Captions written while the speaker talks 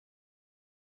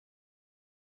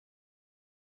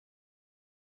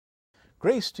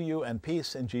Grace to you and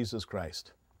peace in Jesus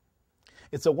Christ.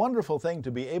 It's a wonderful thing to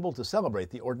be able to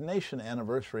celebrate the ordination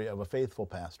anniversary of a faithful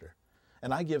pastor.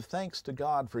 And I give thanks to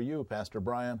God for you, Pastor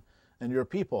Brian, and your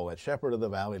people at Shepherd of the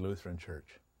Valley Lutheran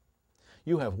Church.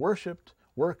 You have worshiped,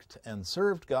 worked, and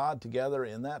served God together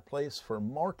in that place for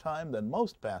more time than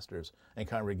most pastors and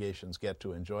congregations get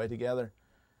to enjoy together,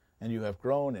 and you have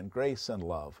grown in grace and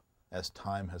love as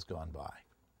time has gone by.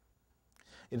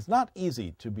 It's not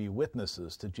easy to be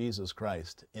witnesses to Jesus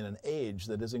Christ in an age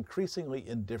that is increasingly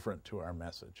indifferent to our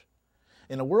message.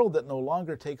 In a world that no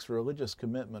longer takes religious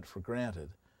commitment for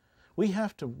granted, we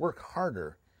have to work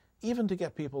harder even to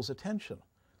get people's attention,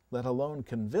 let alone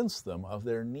convince them of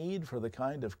their need for the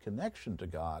kind of connection to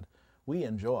God we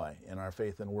enjoy in our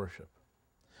faith and worship.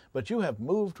 But you have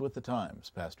moved with the times,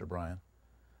 Pastor Brian,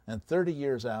 and 30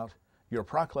 years out, your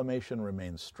proclamation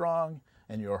remains strong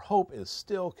and your hope is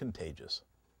still contagious.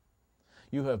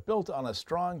 You have built on a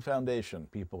strong foundation,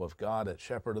 people of God at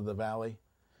Shepherd of the Valley,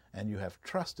 and you have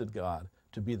trusted God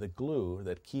to be the glue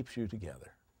that keeps you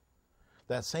together.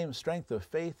 That same strength of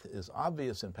faith is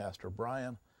obvious in Pastor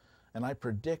Brian, and I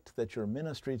predict that your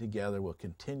ministry together will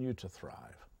continue to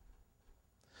thrive.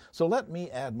 So let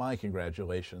me add my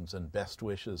congratulations and best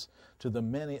wishes to the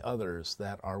many others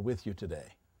that are with you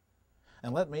today.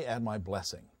 And let me add my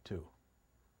blessing, too.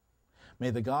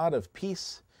 May the God of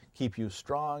peace keep you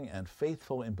strong and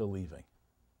faithful in believing.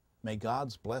 May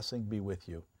God's blessing be with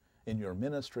you in your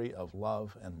ministry of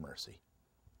love and mercy.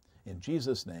 In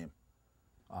Jesus' name,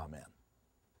 amen.